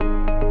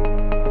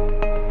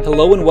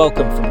Hello and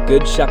welcome from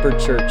Good Shepherd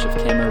Church of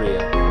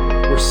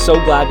Camarillo. We're so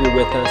glad you're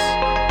with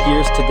us.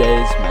 Here's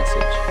today's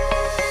message.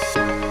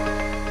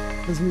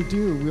 As we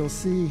do, we'll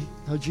see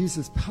how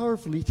Jesus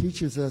powerfully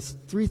teaches us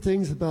three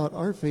things about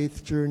our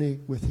faith journey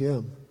with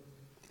Him.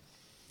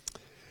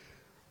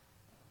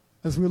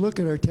 As we look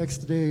at our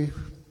text today,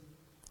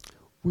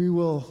 we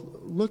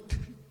will look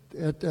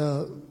at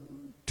to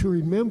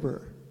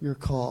remember your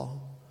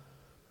call.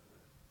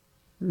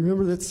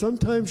 Remember that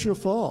sometimes you'll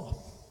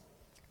fall,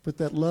 but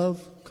that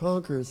love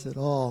conquers it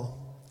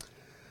all.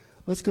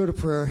 Let's go to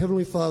prayer.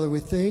 Heavenly Father, we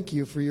thank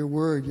you for your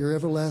word, your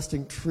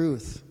everlasting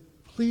truth.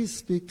 Please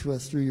speak to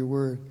us through your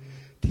word.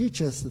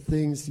 Teach us the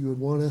things you would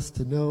want us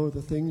to know,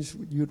 the things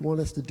you would want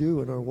us to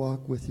do in our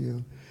walk with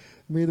you.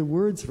 May the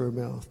words of our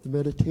mouth, the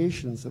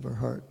meditations of our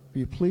heart,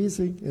 be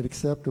pleasing and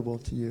acceptable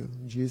to you.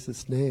 In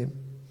Jesus' name.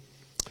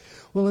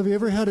 Well, have you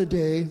ever had a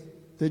day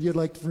that you'd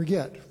like to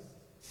forget?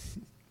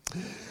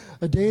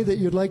 A day that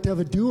you'd like to have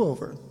a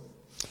do-over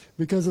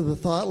because of the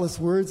thoughtless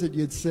words that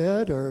you'd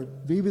said, or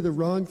maybe the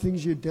wrong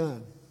things you'd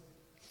done.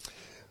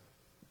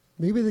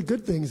 Maybe the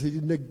good things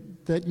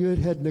that you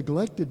had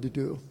neglected to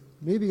do.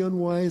 Maybe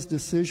unwise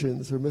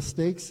decisions or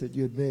mistakes that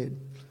you had made.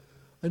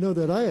 I know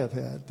that I have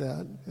had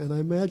that, and I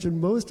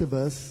imagine most of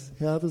us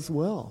have as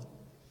well.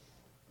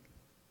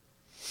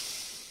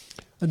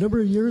 A number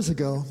of years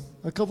ago,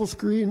 a couple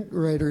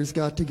screenwriters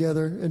got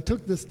together and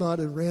took this thought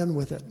and ran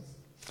with it.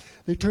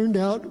 They turned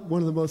out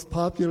one of the most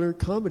popular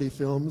comedy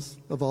films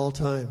of all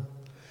time.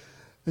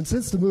 And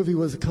since the movie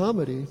was a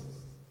comedy,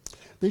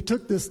 they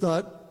took this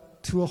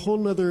thought to a whole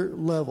nother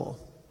level.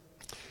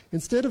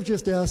 Instead of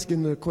just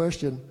asking the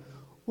question,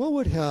 what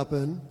would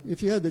happen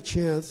if you had the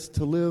chance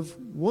to live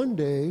one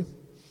day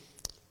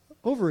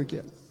over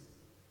again?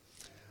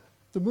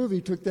 The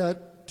movie took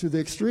that to the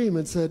extreme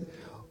and said,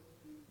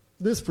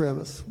 this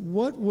premise,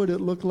 what would it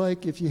look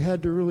like if you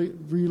had to really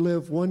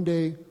relive one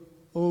day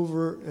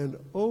over and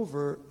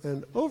over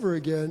and over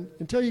again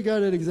until you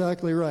got it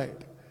exactly right?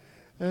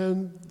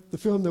 And the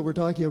film that we're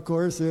talking, of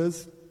course,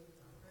 is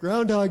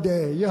Groundhog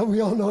Day. Yeah,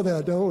 we all know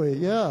that, don't we?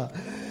 Yeah.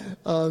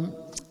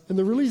 And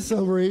the release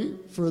summary,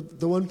 for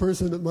the one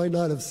person that might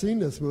not have seen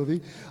this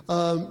movie,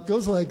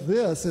 goes like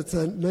this. It's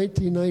a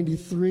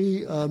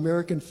 1993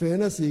 American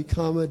fantasy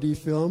comedy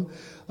film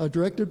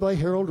directed by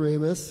Harold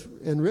Ramis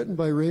and written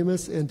by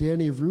Ramis and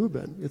Danny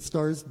Rubin. It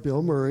stars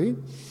Bill Murray,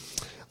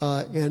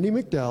 Andy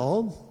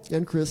McDowell,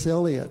 and Chris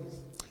Elliott.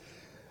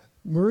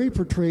 Murray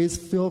portrays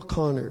Phil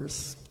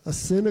Connors, a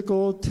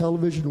cynical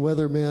television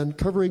weatherman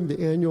covering the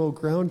annual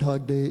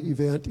Groundhog Day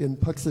event in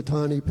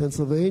Puxatawny,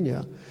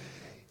 Pennsylvania,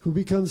 who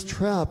becomes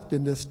trapped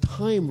in this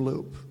time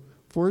loop,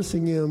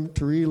 forcing him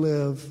to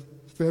relive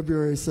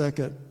February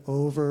 2nd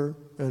over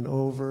and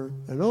over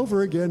and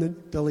over again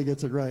until he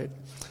gets it right.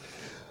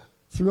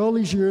 Through all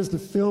these years, the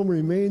film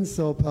remains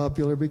so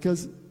popular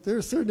because there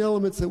are certain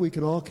elements that we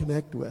can all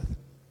connect with.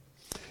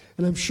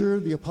 And I'm sure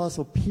the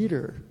Apostle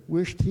Peter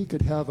wished he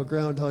could have a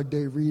Groundhog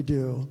Day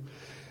redo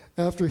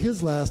after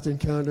his last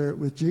encounter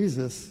with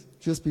Jesus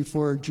just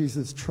before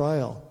Jesus'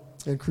 trial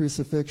and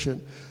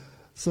crucifixion.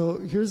 So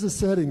here's the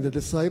setting. The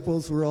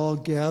disciples were all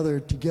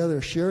gathered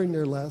together, sharing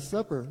their Last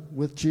Supper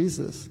with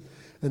Jesus.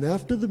 And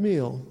after the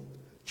meal,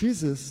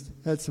 Jesus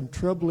had some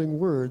troubling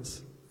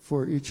words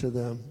for each of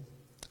them.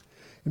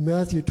 In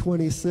Matthew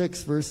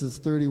 26, verses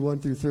 31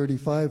 through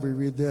 35, we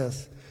read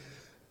this.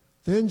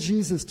 Then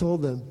Jesus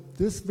told them,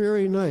 "This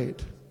very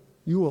night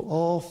you will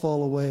all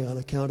fall away on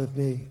account of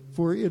me.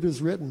 For it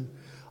is written,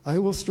 I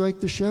will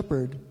strike the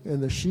shepherd,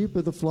 and the sheep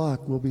of the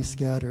flock will be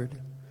scattered.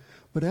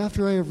 But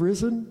after I have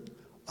risen,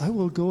 I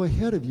will go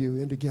ahead of you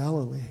into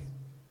Galilee."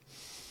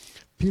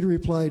 Peter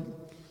replied,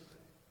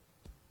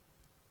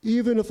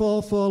 "Even if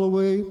all fall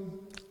away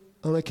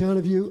on account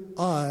of you,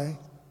 I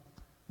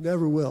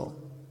never will."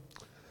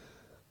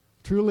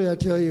 "Truly I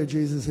tell you,"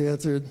 Jesus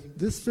answered,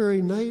 "this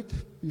very night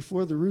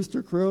before the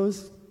rooster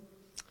crows,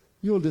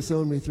 you will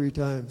disown me 3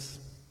 times.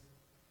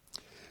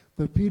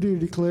 But Peter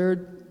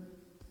declared,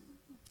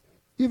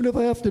 "Even if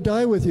I have to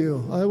die with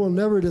you, I will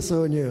never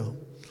disown you."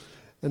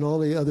 And all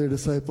the other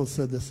disciples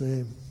said the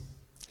same.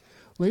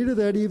 Later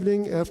that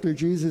evening, after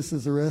Jesus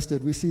is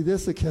arrested, we see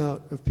this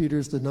account of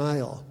Peter's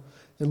denial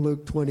in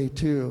Luke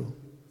 22,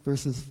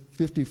 verses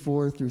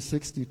 54 through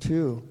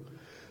 62.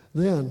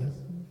 Then,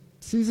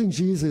 seizing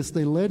Jesus,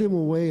 they led him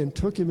away and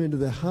took him into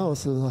the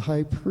house of the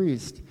high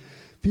priest.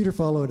 Peter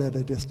followed at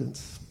a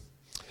distance.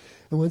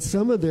 And when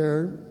some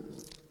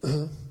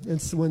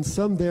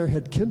there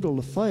had kindled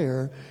a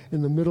fire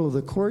in the middle of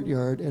the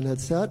courtyard and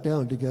had sat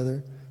down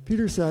together,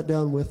 Peter sat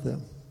down with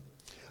them.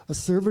 A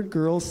servant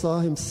girl saw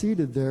him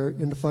seated there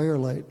in the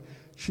firelight.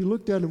 She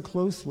looked at him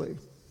closely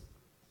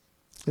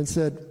and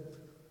said,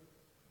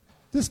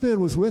 "This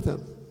man was with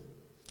him."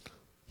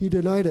 He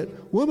denied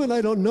it. "Woman, I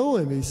don't know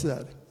him," he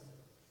said.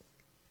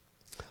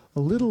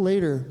 A little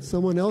later,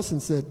 someone else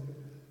said,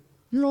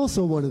 "You're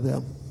also one of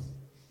them."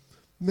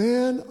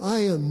 "Man, I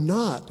am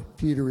not,"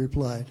 Peter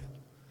replied.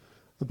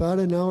 About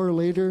an hour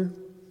later,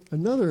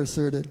 another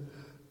asserted,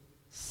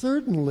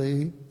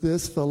 "Certainly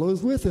this fellow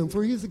is with him,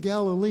 for he's a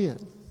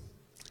Galilean."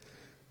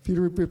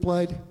 Peter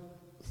replied,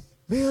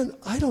 "Man,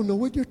 I don't know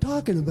what you're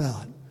talking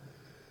about."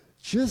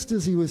 Just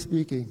as he was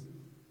speaking,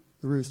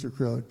 the rooster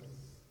crowed.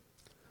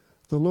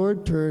 The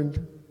Lord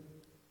turned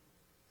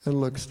and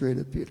looked straight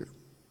at Peter.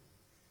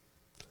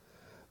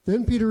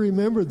 Then Peter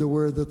remembered the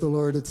word that the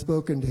Lord had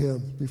spoken to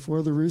him.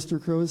 "Before the rooster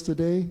crows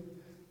today,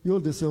 you'll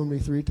disown me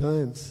 3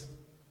 times."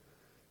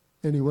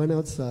 And he went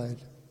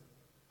outside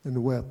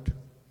and wept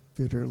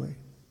bitterly.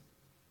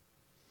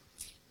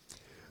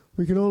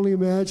 We can only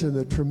imagine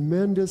the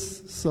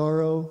tremendous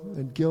sorrow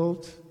and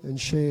guilt and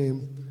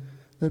shame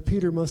that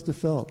Peter must have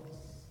felt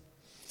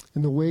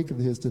in the wake of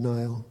his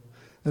denial.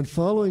 And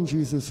following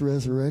Jesus'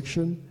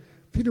 resurrection,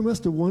 Peter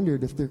must have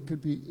wondered if there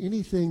could be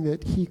anything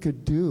that he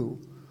could do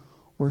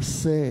or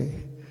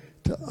say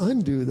to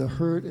undo the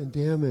hurt and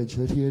damage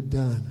that he had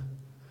done.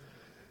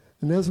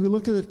 And as we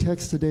look at the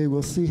text today,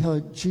 we'll see how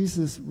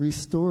Jesus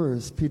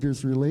restores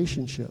Peter's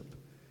relationship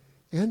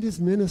and his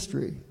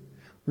ministry,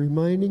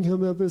 reminding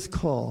him of his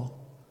call,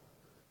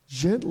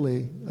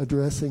 gently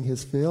addressing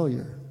his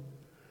failure,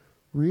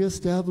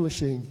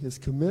 reestablishing his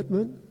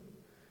commitment,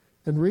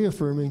 and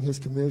reaffirming his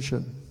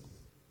commission.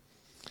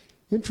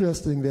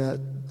 Interesting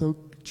that though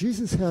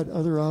Jesus had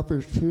other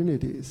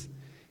opportunities,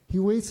 he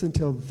waits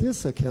until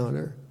this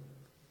encounter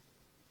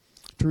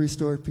to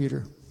restore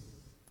Peter.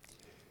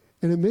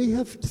 And it may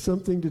have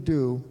something to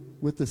do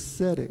with the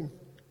setting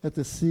at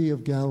the Sea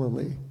of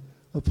Galilee,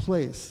 a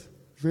place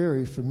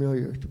very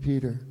familiar to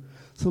Peter.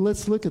 So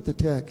let's look at the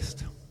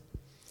text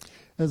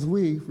as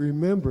we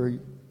remember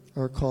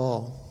our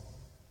call.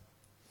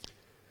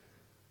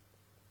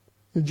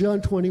 In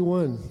John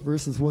 21,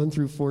 verses 1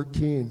 through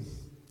 14,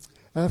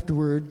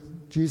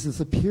 afterward, Jesus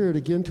appeared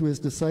again to his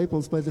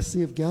disciples by the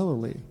Sea of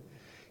Galilee.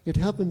 It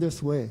happened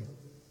this way.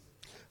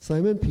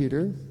 Simon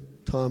Peter,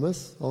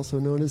 Thomas, also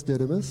known as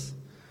Didymus,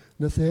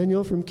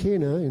 Nathanael from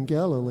Cana in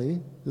Galilee,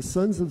 the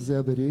sons of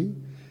Zebedee,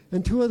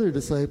 and 2 other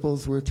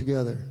disciples were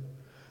together.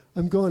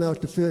 "I'm going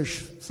out to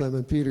fish,"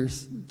 Simon Peter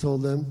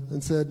told them,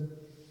 and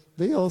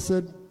they all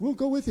said, "We'll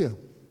go with you."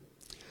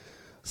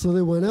 So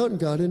they went out and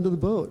got into the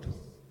boat.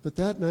 But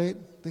that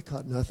night, they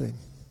caught nothing.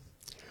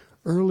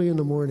 Early in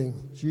the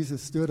morning,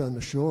 Jesus stood on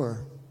the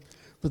shore,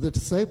 but the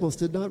disciples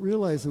did not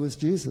realize it was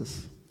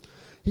Jesus.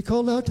 He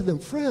called out to them,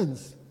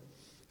 "Friends,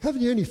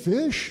 haven't you any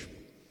fish?"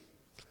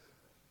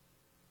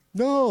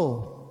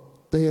 "No,"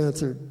 they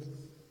answered.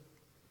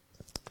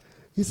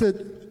 He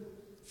said,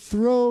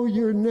 "Throw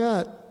your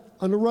net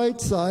on the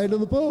right side of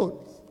the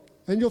boat,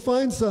 and you'll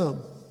find some."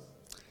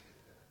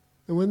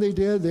 And when they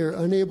did, they were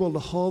unable to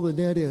haul the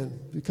net in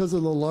because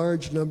of the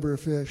large number of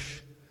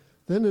fish.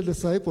 Then the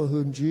disciple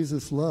whom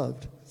Jesus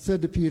loved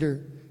said to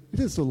Peter, "It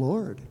is the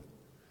Lord."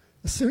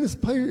 As soon as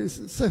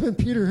Simon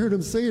Peter heard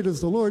him say it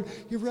is the Lord,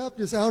 he wrapped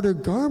his outer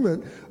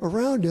garment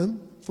around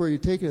him, for he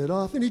had taken it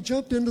off, and he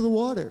jumped into the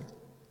water.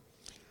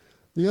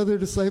 The other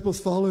disciples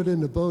followed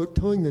in the boat,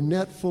 towing the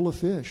net full of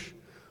fish,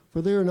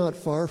 for they were not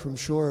far from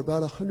shore,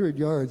 about 100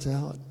 yards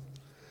out.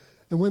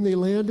 And when they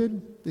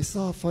landed, they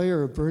saw a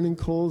fire of burning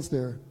coals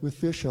there with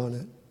fish on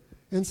it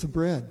and some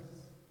bread.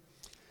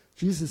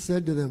 Jesus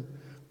said to them,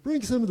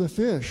 "Bring some of the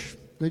fish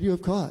that you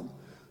have caught."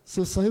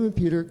 So Simon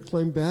Peter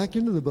climbed back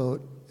into the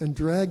boat and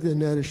dragged the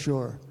net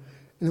ashore,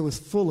 and it was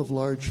full of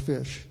large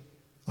fish,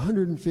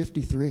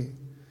 153.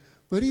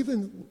 But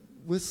even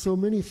with so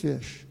many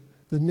fish,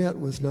 the net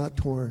was not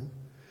torn.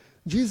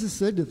 Jesus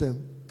said to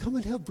them, "Come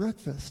and have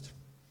breakfast."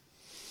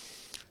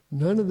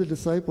 None of the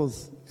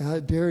disciples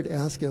dared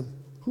ask him,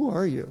 "Who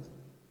are you?"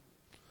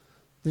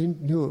 They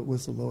knew it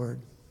was the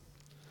Lord.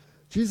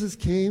 Jesus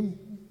came,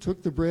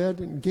 took the bread,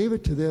 and gave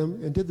it to them,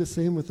 and did the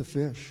same with the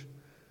fish.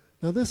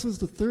 Now this was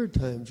the 3rd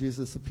time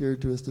Jesus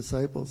appeared to his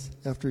disciples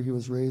after he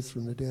was raised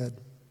from the dead.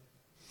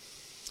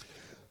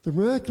 The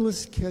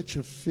miraculous catch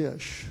of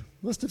fish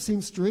must have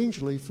seemed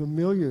strangely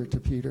familiar to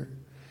Peter.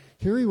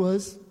 Here he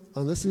was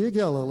on the Sea of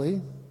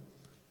Galilee,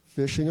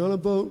 fishing on a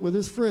boat with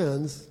his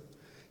friends,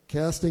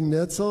 casting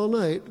nets all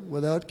night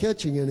without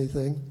catching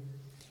anything.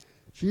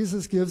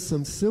 Jesus gives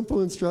some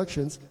simple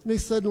instructions, and they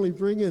suddenly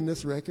bring in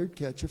this record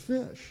catch of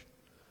fish.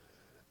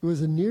 It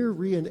was a near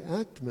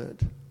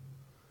reenactment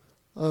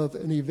of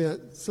an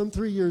event some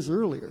 3 years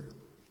earlier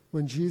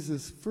when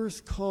Jesus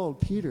first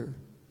called Peter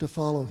to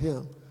follow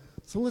him.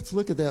 So let's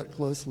look at that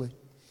closely.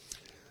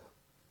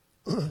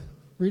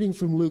 Reading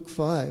from Luke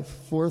 5,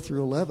 4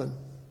 through 11.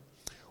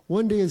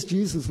 One day as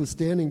Jesus was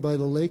standing by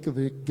the lake of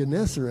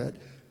Gennesaret,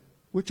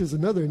 which is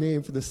another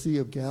name for the Sea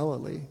of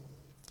Galilee,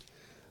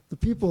 the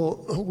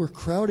people were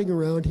crowding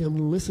around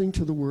him listening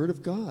to the word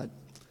of God.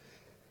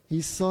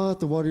 He saw at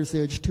the water's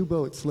edge 2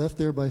 boats left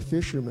there by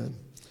fishermen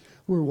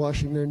who were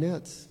washing their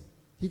nets.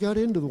 He got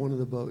into one of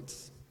the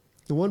boats,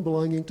 the one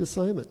belonging to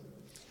Simon,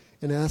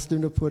 and asked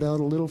him to put out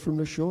a little from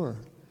the shore.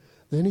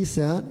 Then he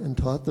sat and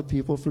taught the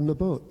people from the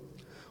boat.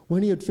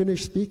 When he had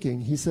finished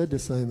speaking, he said to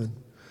Simon,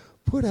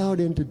 "Put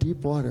out into deep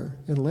water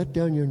and let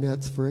down your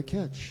nets for a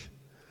catch."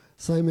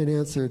 Simon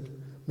answered,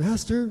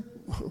 "Master,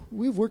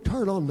 we've worked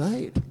hard all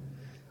night.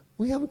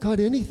 We haven't caught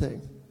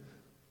anything.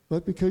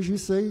 But because you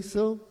say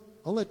so,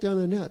 I'll let down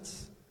the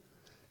nets."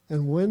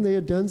 And when they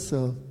had done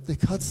so, they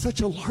caught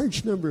such a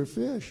large number of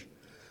fish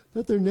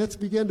that their nets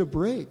began to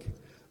break.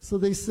 So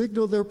they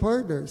signaled their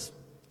partners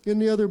in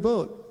the other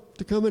boat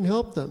to come and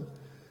help them.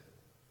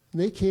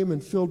 And they came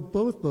and filled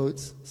both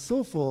boats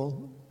so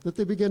full that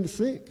they began to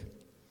sink.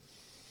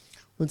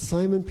 When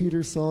Simon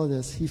Peter saw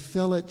this, he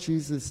fell at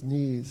Jesus'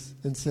 knees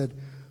and said,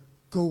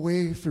 "Go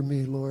away from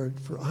me, Lord,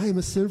 for I am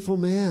a sinful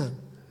man."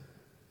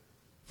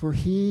 For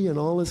he and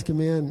all his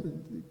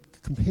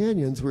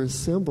companions were were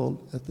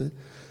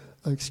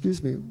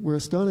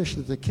astonished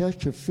at the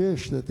catch of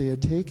fish that they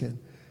had taken.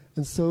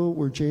 And so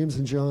were James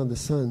and John, the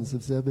sons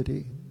of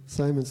Zebedee,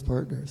 Simon's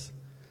partners.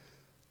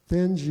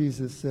 Then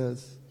Jesus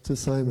says to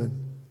Simon,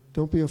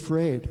 "Don't be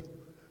afraid.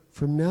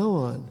 From now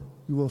on,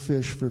 you will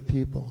fish for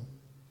people."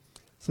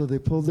 So they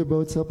pulled their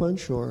boats up on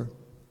shore,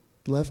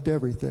 left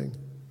everything,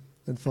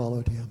 and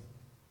followed him.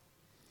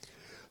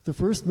 The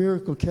first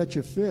miracle catch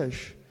of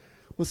fish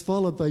was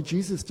followed by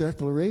Jesus'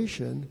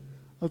 declaration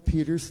of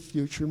Peter's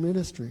future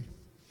ministry.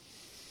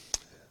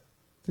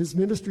 His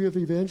ministry of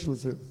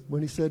evangelism,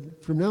 when he said,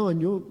 "From now on,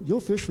 you'll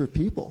fish for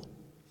people."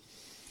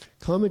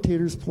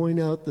 Commentators point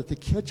out that the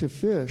catch of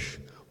fish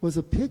was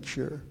a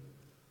picture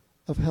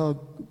of how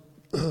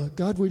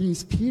God would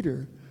use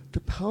Peter to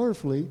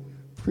powerfully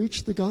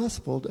preach the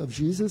gospel of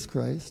Jesus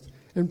Christ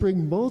and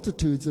bring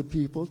multitudes of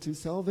people to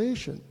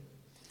salvation.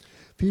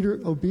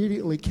 Peter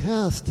obediently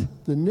cast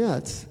the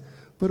nets,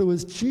 but it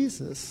was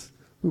Jesus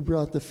who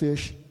brought the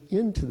fish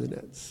into the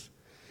nets.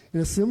 In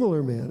a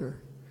similar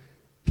manner,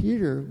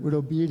 Peter would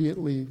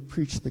obediently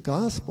preach the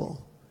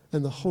gospel,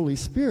 and the Holy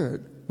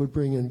Spirit would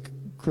bring in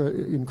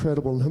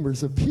incredible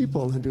numbers of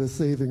people into a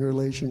saving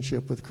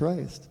relationship with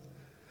Christ.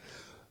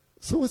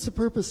 So what's the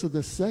purpose of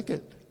the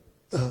second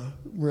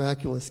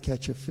miraculous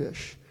catch of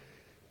fish?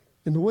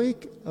 In the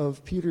wake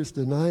of Peter's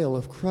denial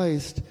of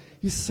Christ,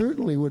 he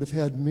certainly would have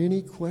had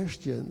many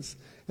questions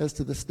as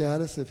to the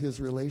status of his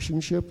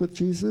relationship with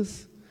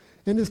Jesus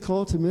and his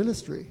call to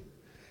ministry.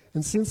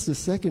 And since the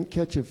second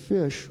catch of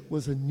fish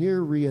was a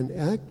near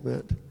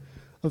reenactment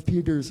of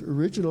Peter's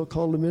original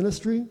call to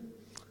ministry,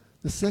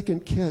 the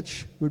second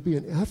catch would be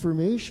an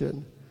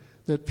affirmation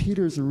that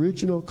Peter's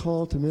original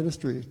call to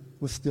ministry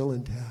was still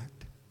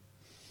intact.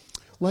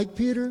 Like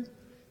Peter,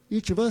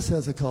 each of us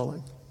has a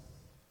calling,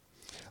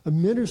 a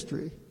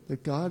ministry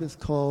that God has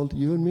called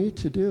you and me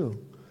to do.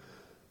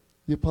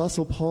 The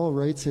Apostle Paul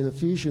writes in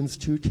Ephesians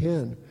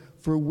 2:10,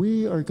 "For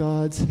we are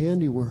God's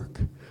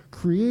handiwork,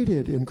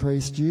 created in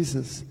Christ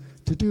Jesus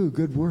to do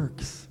good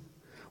works,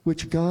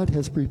 which God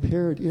has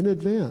prepared in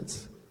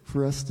advance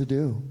for us to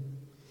do."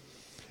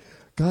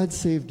 God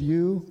saved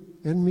you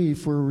and me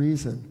for a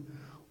reason.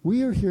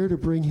 We are here to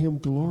bring him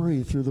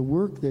glory through the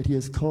work that he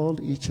has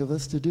called each of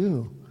us to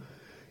do.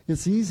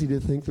 It's easy to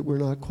think that we're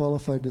not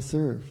qualified to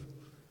serve,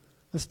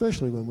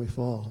 especially when we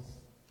fall.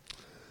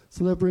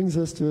 So that brings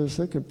us to our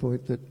second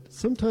point, that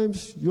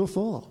sometimes you'll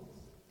fall.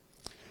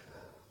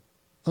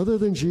 Other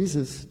than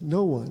Jesus,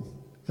 no one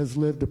has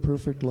lived a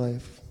perfect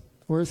life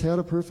or has had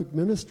a perfect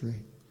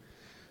ministry.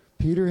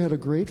 Peter had a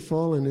great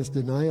fall in his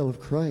denial of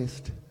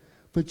Christ,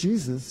 but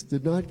Jesus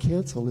did not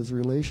cancel his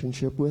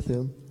relationship with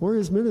him or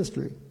his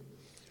ministry.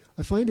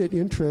 I find it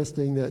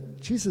interesting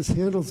that Jesus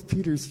handles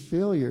Peter's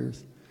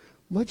failures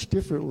much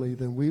differently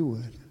than we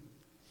would.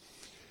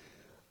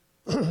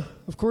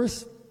 Of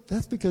course,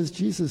 that's because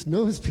Jesus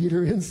knows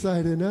Peter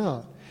inside and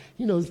out.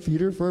 He knows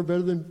Peter far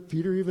better than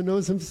Peter even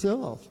knows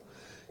himself.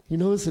 He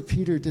knows that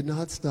Peter did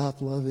not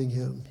stop loving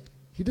him.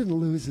 He didn't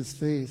lose his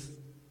faith.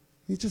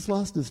 He just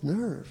lost his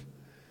nerve.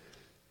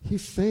 He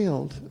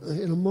failed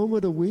in a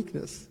moment of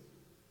weakness,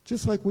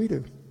 just like we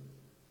do.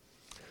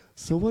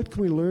 So what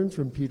can we learn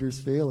from Peter's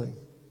failing?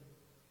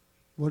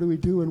 What do we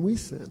do when we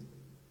sin?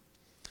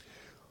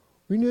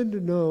 We need to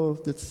know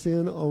that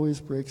sin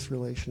always breaks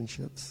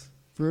relationships,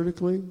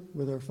 vertically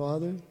with our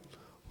Father,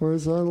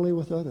 horizontally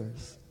with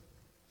others.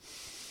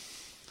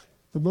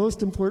 The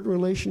most important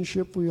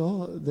relationship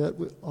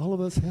all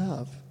of us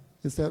have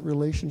is that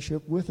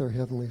relationship with our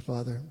Heavenly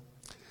Father.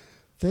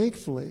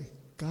 Thankfully,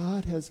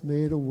 God has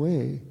made a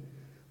way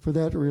for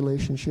that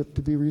relationship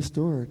to be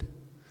restored.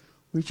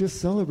 We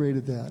just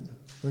celebrated that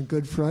on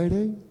Good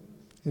Friday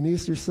and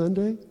Easter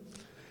Sunday.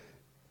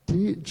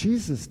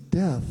 Jesus'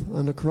 death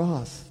on the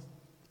cross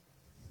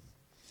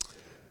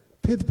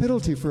paid the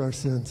penalty for our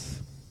sins.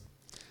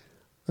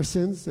 Our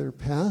sins that are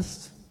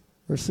past,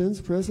 our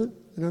sins present,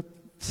 and our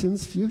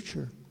sins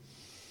future.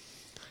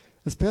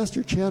 As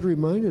Pastor Chad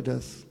reminded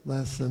us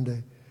last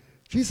Sunday,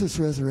 Jesus'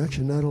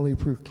 resurrection not only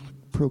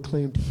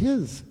proclaimed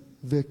his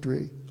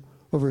victory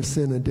over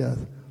sin and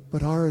death,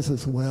 but ours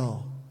as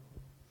well.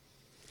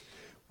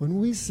 When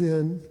we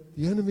sin,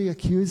 the enemy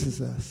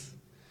accuses us.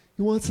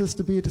 He wants us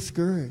to be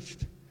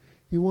discouraged.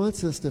 He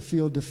wants us to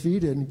feel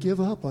defeated and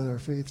give up on our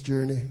faith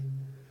journey.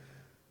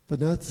 But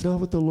that's not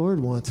what the Lord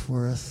wants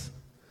for us.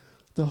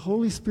 The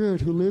Holy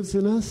Spirit who lives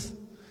in us,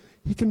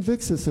 he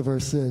convicts us of our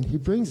sin. He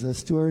brings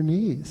us to our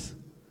knees.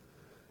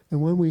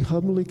 And when we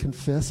humbly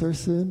confess our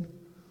sin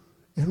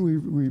and we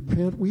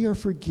repent, we are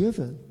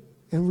forgiven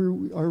and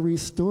we are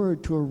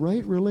restored to a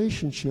right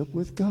relationship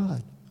with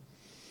God.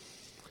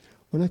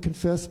 When I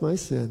confess my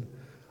sin,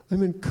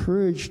 I'm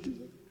encouraged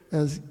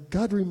as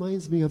God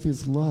reminds me of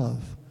his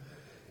love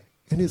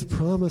and his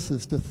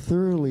promises to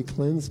thoroughly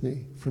cleanse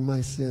me from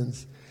my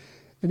sins.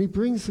 And he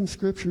brings some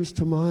scriptures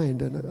to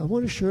mind, and I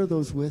want to share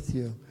those with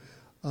you.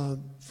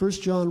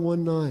 1 John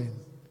 1:9.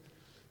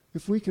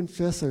 If we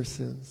confess our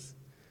sins,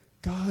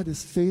 God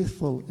is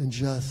faithful and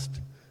just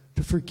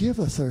to forgive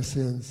us our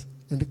sins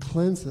and to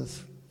cleanse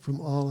us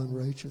from all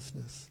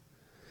unrighteousness.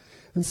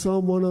 And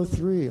Psalm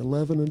 103,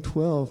 11 and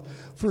 12.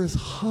 For as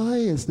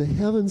high as the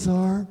heavens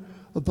are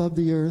above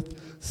the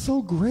earth,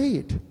 so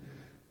great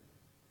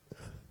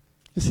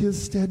is his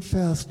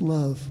steadfast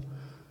love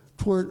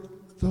toward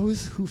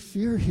those who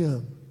fear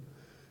him.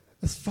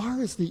 As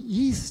far as the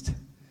east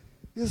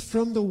is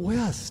from the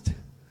west,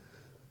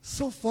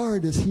 so far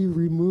does he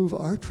remove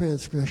our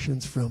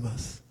transgressions from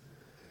us.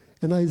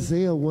 In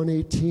Isaiah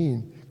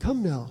 1:18,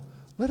 come now,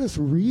 let us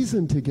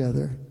reason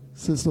together,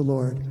 says the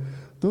Lord.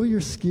 Though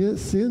your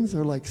sins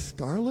are like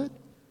scarlet,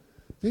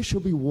 they shall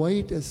be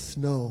white as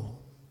snow.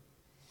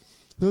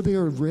 Though they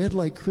are red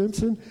like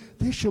crimson,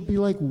 they shall be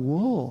like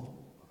wool.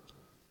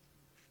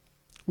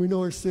 We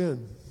know our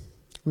sin.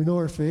 We know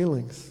our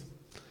failings.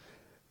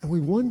 And we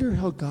wonder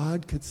how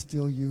God could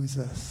still use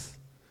us.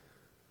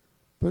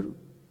 But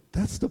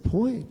that's the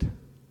point.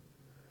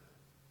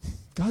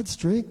 God's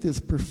strength is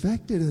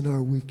perfected in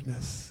our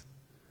weakness.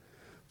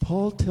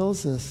 Paul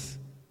tells us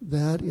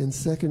that in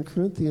 2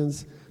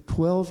 Corinthians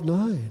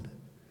 12:9.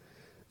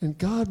 And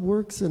God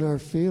works in our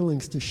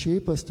failings to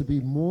shape us to be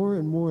more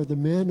and more the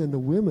men and the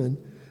women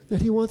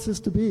that he wants us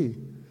to be.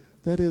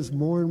 That is,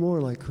 more and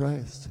more like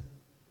Christ.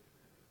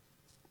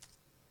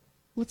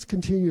 Let's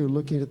continue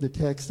looking at the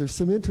text. There's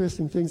some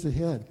interesting things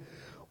ahead.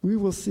 We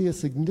will see a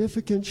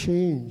significant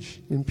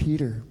change in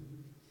Peter.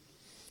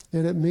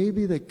 And it may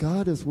be that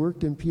God has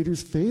worked in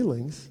Peter's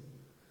failings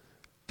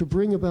to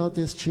bring about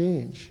this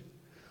change.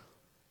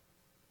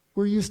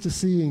 We're used to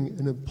seeing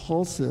an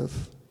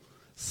impulsive,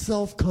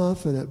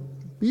 self-confident,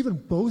 even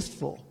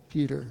boastful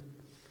Peter.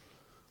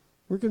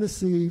 We're going to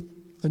see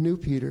a new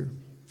Peter,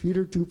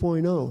 Peter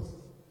 2.0,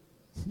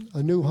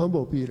 a new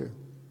humble Peter.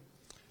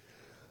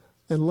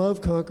 And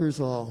love conquers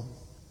all.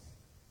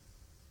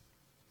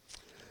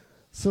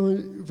 So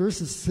in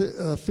verses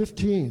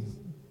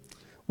 15,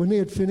 when they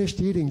had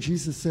finished eating,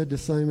 Jesus said to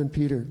Simon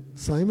Peter,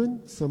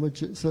 Simon, son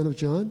of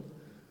John,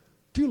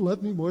 do you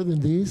love me more than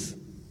these?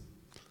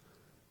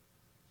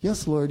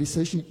 Yes, Lord. He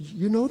says,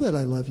 you know that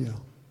I love you.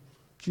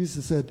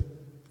 Jesus said,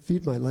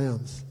 feed my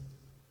lambs.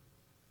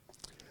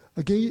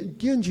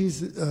 Again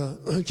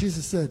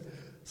Jesus said,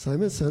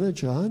 Simon, son of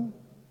John,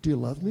 do you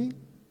love me?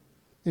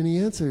 And he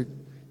answered,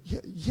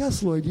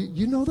 yes, Lord,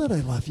 you know that I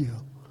love you.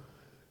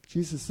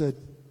 Jesus said,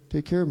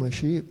 take care of my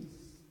sheep.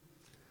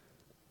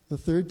 The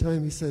third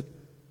time he said,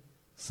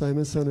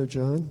 Simon, son of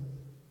John,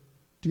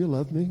 do you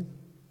love me?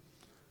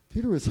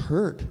 Peter was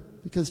hurt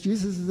because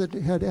Jesus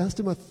had asked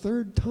him a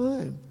third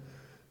time,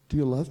 do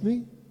you love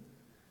me?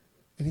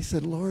 And he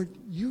said, Lord,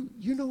 you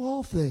know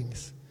all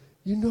things.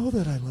 You know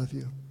that I love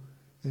you.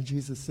 And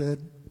Jesus said,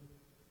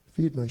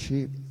 feed my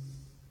sheep.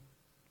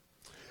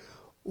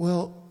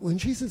 Well, when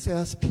Jesus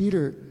asked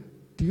Peter,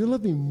 do you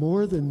love me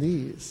more than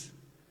these?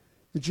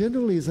 It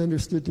generally is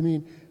understood to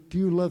mean, do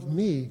you love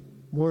me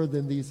more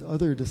than these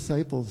other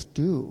disciples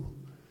do?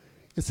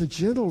 It's a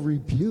gentle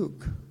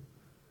rebuke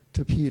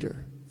to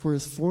Peter for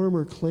his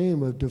former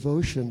claim of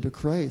devotion to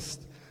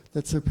Christ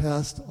that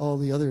surpassed all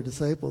the other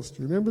disciples.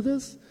 Do you remember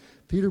this?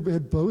 Peter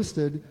had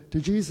boasted to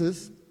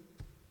Jesus,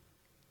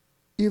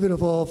 even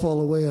if all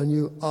fall away on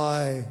you,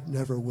 I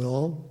never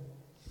will.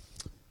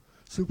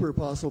 Super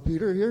Apostle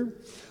Peter here.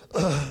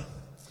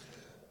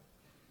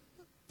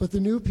 But the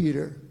new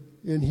Peter,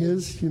 in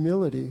his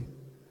humility,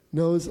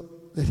 knows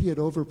that he had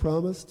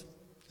overpromised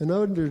and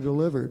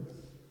underdelivered.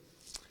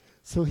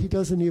 So he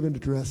doesn't even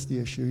address the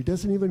issue. He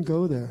doesn't even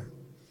go there.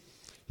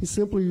 He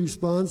simply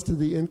responds to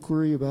the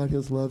inquiry about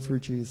his love for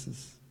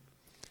Jesus.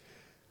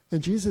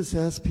 And Jesus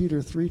asked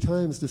Peter 3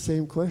 times the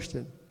same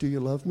question, do you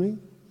love me?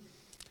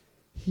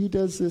 He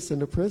does this in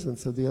the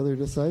presence of the other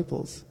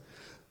disciples.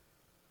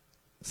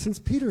 Since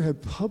Peter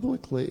had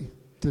publicly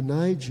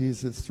denied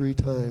Jesus 3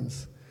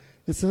 times,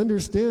 it's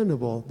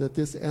understandable that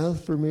this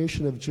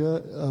affirmation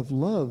of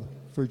love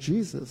for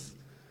Jesus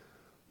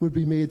would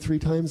be made 3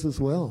 times as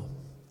well.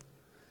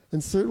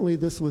 And certainly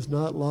this was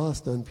not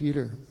lost on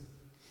Peter,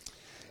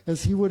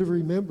 as he would have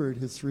remembered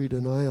his 3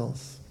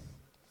 denials.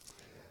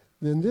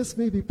 Then this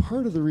may be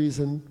part of the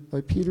reason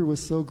why Peter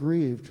was so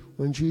grieved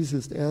when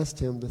Jesus asked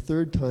him the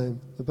 3rd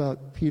time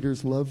about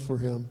Peter's love for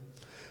him.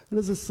 And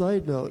as a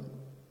side note,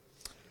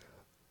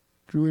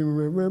 do we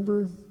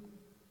remember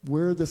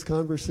where this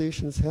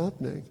conversation is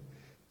happening?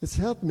 It's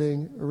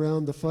happening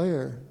around the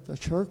fire, the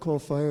charcoal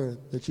fire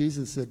that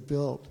Jesus had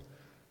built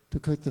to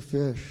cook the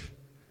fish.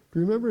 Do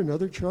you remember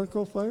another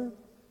charcoal fire?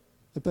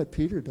 I bet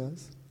Peter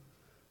does.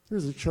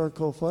 There's a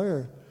charcoal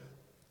fire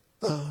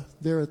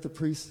there at the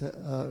priest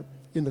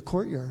in the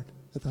courtyard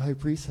at the high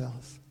priest's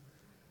house.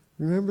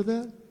 Remember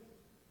that?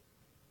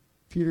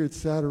 Peter had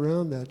sat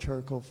around that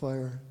charcoal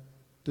fire,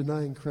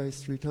 denying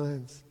Christ 3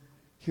 times.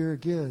 Here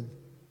again,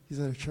 he's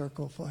at a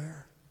charcoal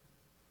fire.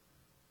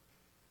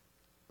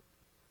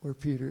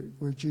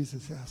 Where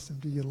Jesus asked him,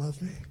 do you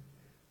love me?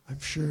 I'm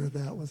sure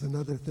that was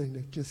another thing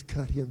that just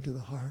cut him to the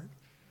heart.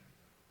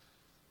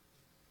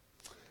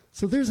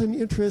 So there's an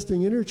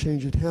interesting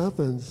interchange that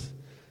happens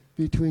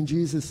between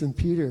Jesus and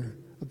Peter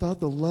about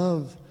the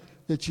love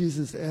that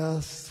Jesus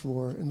asks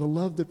for and the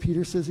love that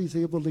Peter says he's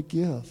able to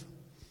give.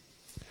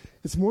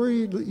 It's more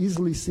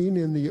easily seen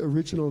in the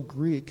original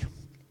Greek,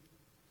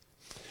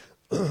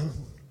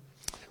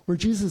 where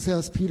Jesus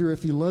asks Peter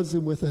if he loves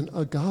him with an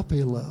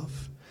agape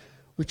love,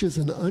 which is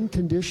an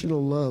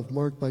unconditional love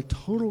marked by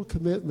total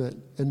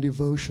commitment and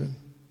devotion.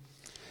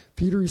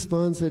 Peter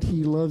responds that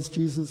he loves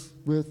Jesus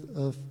with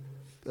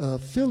a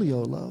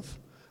filial love,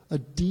 a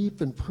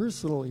deep and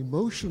personal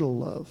emotional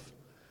love,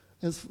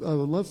 as a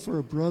love for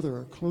a brother,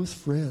 a close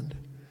friend.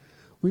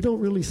 We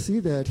don't really see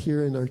that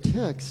here in our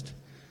text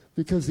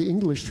because the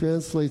English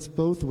translates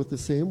both with the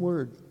same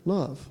word,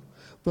 love.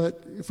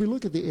 But if we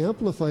look at the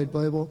Amplified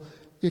Bible,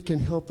 it can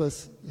help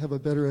us have a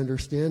better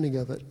understanding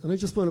of it. And I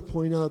just want to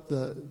point out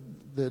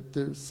that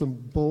there's some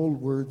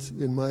bold words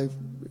in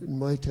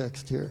my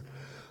text here.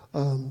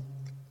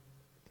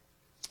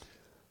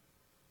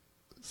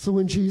 So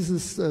when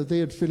they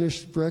had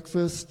finished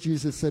breakfast,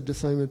 Jesus said to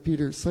Simon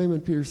Peter, son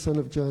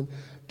of John,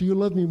 do you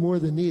love me more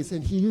than these?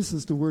 And he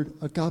uses the word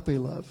agape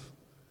love.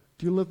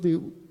 Do you love me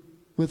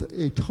with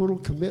a total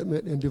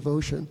commitment and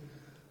devotion?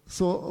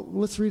 So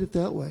let's read it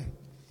that way.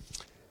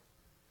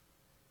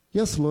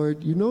 Yes,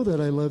 Lord, you know that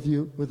I love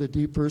you with a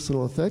deep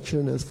personal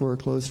affection as for a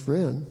close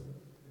friend.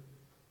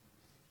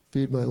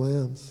 Feed my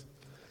lambs.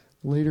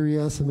 Later he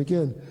asks him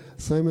again,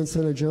 Simon,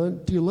 son of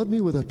John, do you love me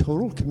with a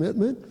total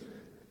commitment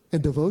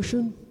and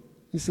devotion?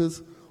 He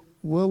says,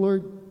 well,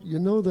 Lord, you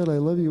know that I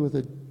love you with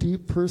a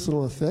deep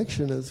personal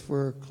affection as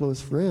for a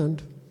close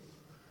friend.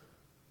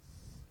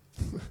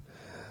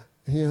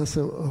 He asks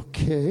him,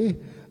 okay.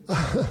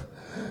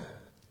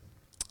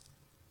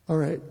 All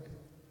right.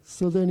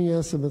 So then he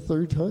asks him a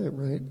third time,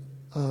 right?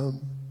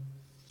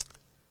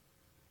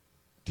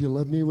 Do you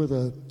love me with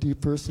a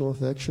deep personal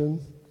affection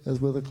as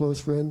with a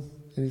close friend?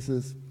 And he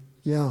says,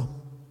 yeah,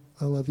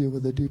 I love you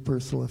with a deep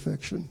personal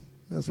affection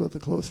as with a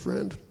close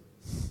friend.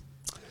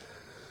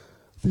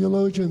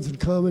 Theologians and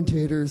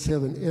commentators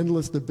have an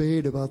endless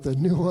debate about the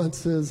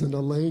nuances and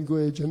the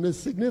language and the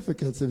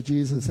significance of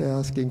Jesus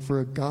asking for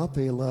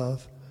agape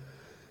love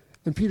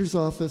and Peter's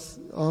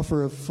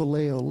offer of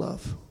phileo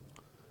love.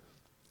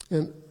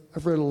 And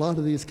I've read a lot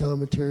of these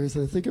commentaries,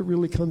 and I think it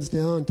really comes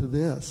down to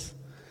this.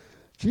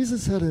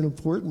 Jesus had an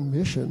important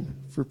mission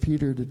for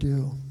Peter to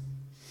do.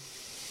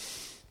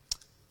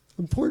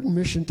 Important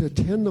mission to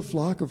tend the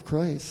flock of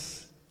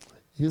Christ,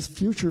 his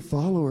future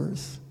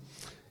followers.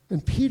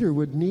 And Peter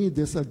would need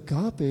this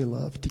agape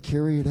love to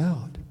carry it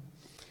out.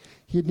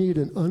 He'd need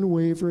an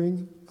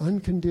unwavering,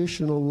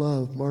 unconditional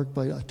love marked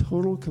by a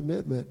total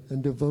commitment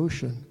and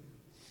devotion.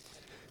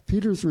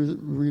 Peter's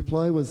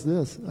reply was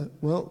this,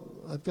 well,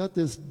 I've got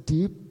this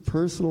deep,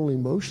 personal,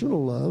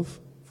 emotional love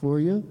for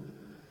you.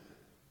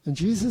 And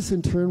Jesus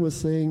in turn was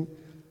saying,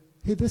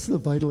 hey, this is a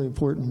vitally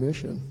important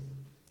mission.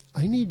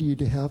 I need you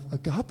to have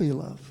agape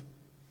love.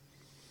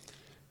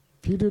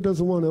 Peter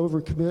doesn't want to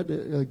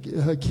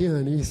overcommit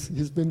again.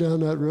 He's been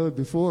down that road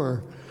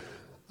before.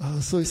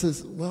 So he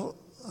says, well,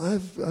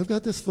 I've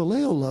got this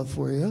phileo love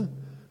for you.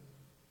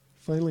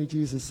 Finally,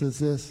 Jesus says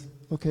this,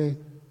 okay,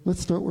 let's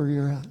start where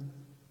you're at.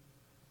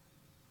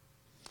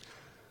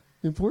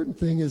 The important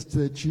thing is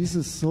that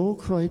Jesus' sole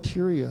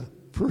criteria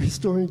for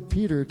restoring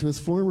Peter to his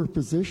former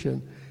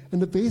position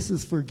and the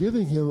basis for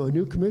giving him a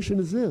new commission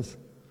is this,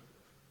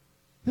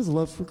 his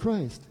love for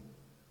Christ.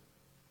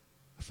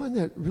 I find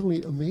that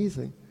really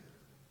amazing.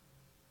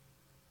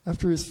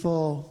 After his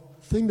fall,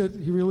 the thing that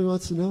he really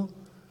wants to know,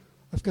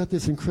 I've got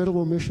this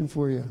incredible mission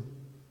for you.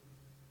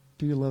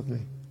 Do you love me?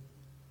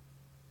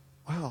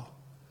 Wow.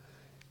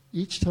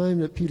 Each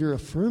time that Peter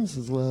affirms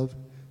his love,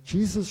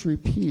 Jesus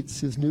repeats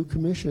his new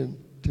commission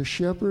to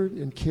shepherd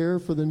and care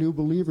for the new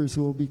believers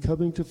who will be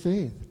coming to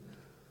faith.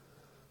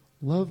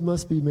 Love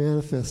must be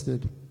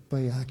manifested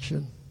by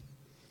action.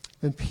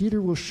 And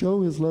Peter will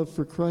show his love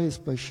for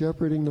Christ by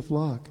shepherding the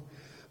flock.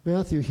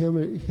 Matthew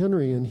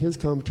Henry in his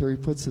commentary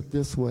puts it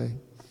this way.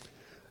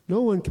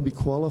 No one can be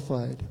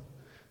qualified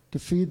to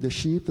feed the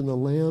sheep and the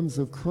lambs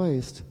of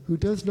Christ who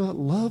does not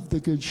love the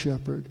Good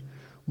Shepherd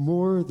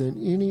more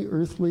than any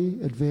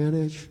earthly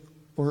advantage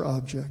or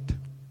object.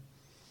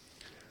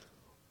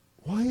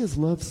 Why is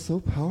love so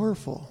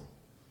powerful?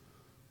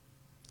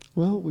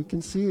 Well, we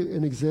can see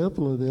an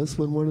example of this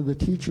when one of the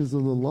teachers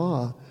of the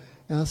law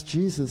asked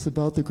Jesus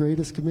about the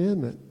greatest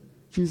commandment.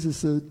 Jesus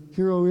said,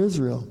 "Hear, O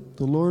Israel,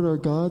 the Lord our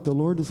God, the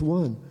Lord is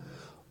one.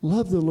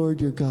 Love the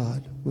Lord your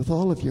God with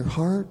all of your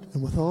heart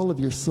and with all of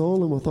your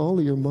soul and with all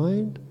of your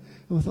mind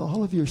and with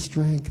all of your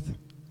strength."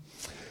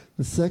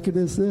 The second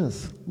is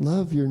this,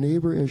 love your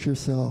neighbor as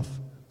yourself.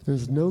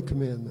 There's no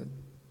commandment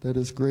that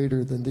is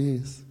greater than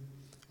these.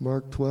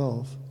 Mark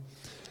 12.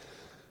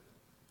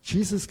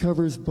 Jesus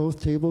covers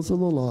both tables of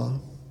the law,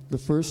 the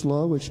first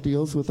law which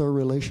deals with our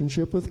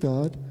relationship with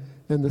God,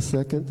 and the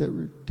second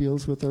that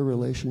deals with our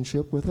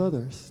relationship with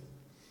others.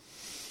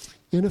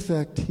 In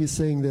effect, he's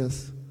saying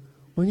this: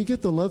 when you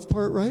get the love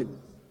part right,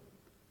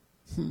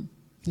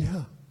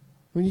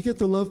 when you get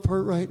the love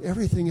part right,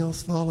 everything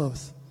else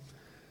follows.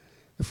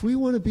 If we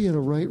want to be in a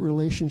right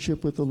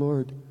relationship with the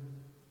Lord,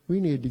 we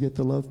need to get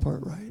the love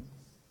part right.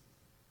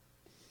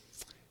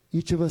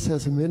 Each of us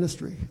has a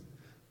ministry,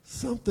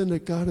 something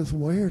that God has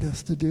wired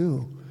us to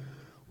do.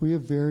 We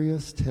have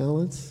various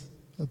talents,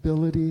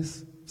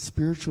 abilities,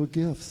 spiritual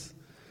gifts.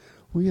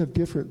 We have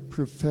different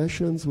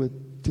professions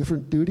with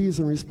different duties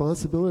and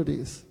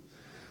responsibilities.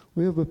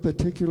 We have a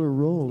particular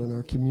role in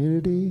our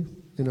community,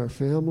 in our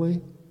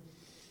family.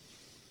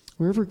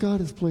 Wherever God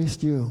has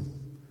placed you,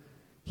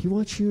 He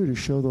wants you to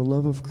show the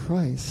love of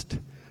Christ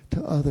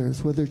to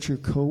others, whether it's your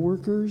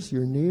coworkers,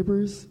 your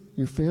neighbors,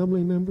 your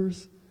family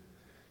members.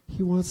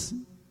 He wants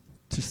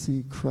to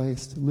see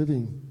Christ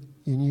living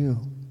in you.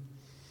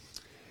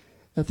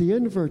 At the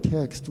end of our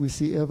text, we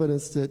see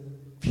evidence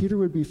that Peter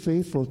would be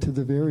faithful to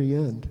the very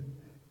end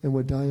and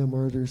would die a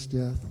martyr's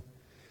death. It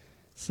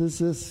says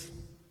this,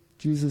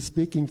 Jesus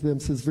speaking to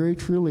them says, "Very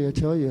truly, I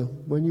tell you,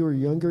 when you were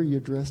younger, you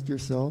dressed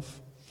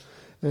yourself,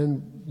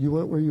 and you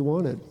went where you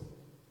wanted.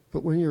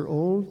 But when you're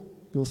old,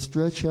 you'll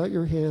stretch out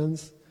your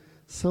hands.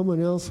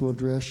 Someone else will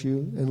dress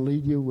you and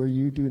lead you where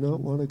you do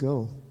not want to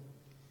go."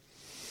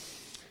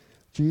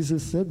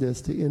 Jesus said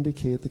this to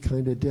indicate the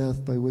kind of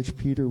death by which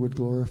Peter would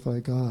glorify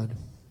God.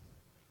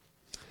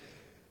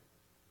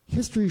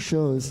 History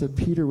shows that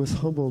Peter was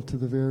humbled to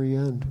the very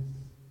end.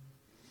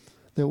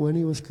 That when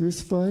he was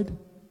crucified,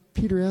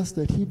 Peter asked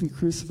that he be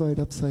crucified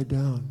upside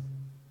down.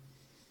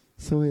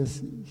 So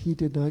as he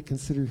did not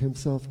consider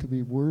himself to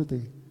be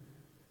worthy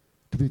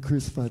to be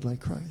crucified like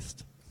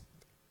Christ.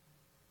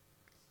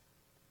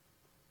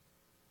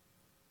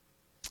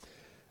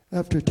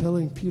 After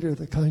telling Peter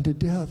the kind of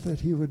death that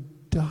he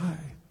would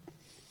die,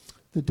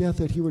 the death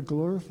that he would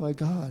glorify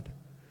God,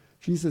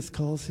 Jesus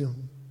calls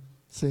him,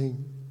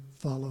 saying,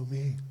 "Follow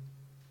me."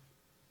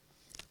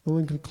 Well,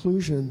 in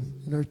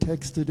conclusion, in our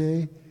text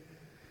today,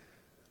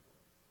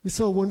 we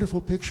saw a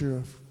wonderful picture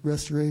of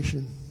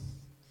restoration.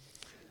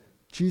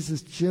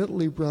 Jesus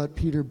gently brought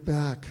Peter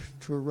back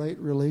to a right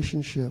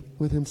relationship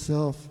with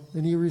himself,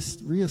 and he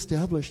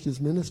reestablished his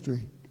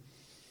ministry.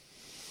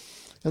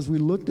 As we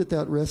looked at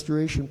that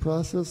restoration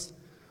process,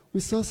 we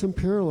saw some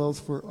parallels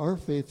for our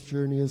faith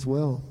journey as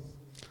well.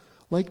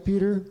 Like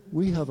Peter,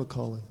 we have a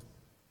calling,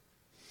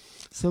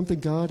 something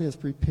God has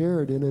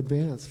prepared in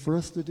advance for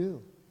us to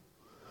do.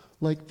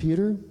 Like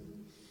Peter,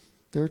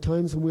 there are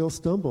times when we'll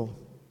stumble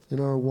in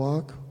our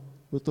walk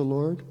with the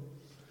Lord,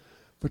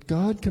 but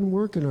God can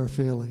work in our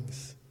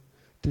failings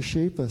to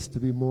shape us to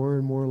be more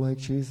and more like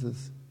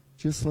Jesus,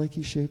 just like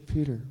He shaped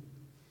Peter.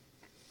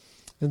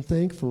 And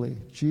thankfully,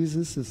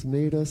 Jesus has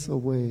made us a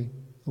way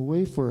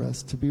for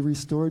us to be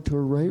restored to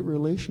a right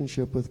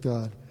relationship with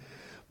God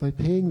by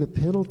paying the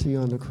penalty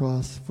on the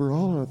cross for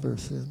all of our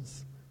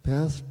sins,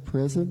 past,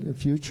 present, and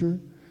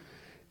future.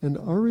 And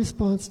our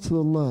response to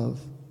the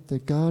love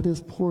that God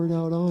has poured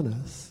out on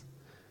us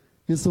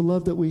is the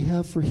love that we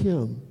have for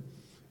Him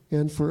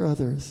and for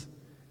others,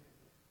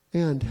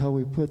 and how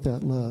we put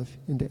that love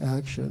into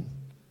action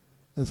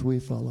as we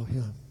follow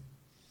Him.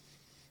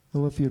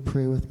 Well, if you'd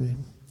pray with me.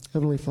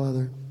 Heavenly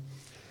Father,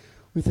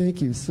 we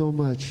thank You so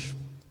much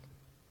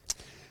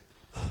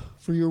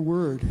for Your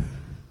word.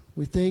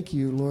 We thank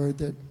You, Lord,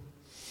 that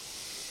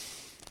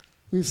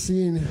we've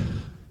seen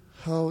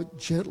how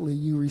gently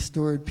You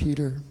restored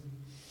Peter.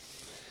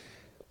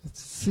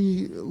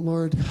 See,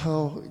 Lord,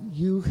 how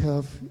You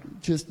have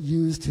just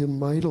used him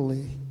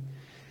mightily.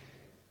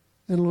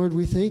 And Lord,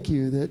 we thank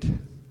You that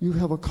You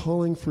have a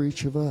calling for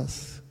each of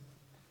us.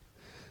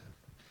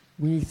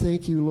 We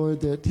thank You,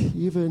 Lord, that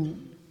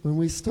even when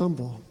we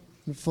stumble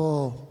and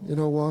fall in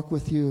our walk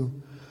with You,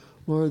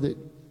 Lord, that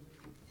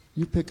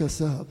You pick us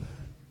up.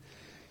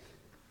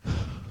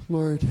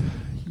 Lord,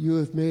 You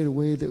have made a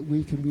way that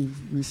we can be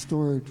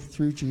restored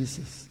through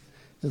Jesus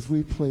as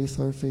we place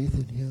our faith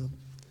in Him.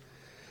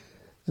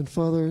 And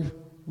Father,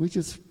 we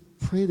just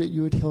pray that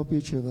You would help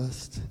each of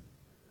us,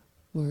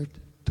 Lord,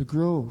 to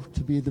grow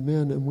to be the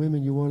men and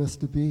women You want us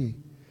to be.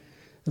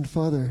 And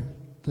Father,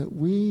 that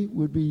we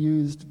would be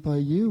used by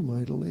You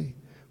mightily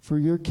for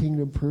Your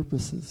kingdom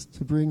purposes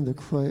to bring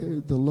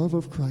the love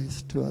of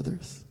Christ to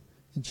others.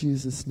 In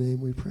Jesus'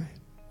 name we pray.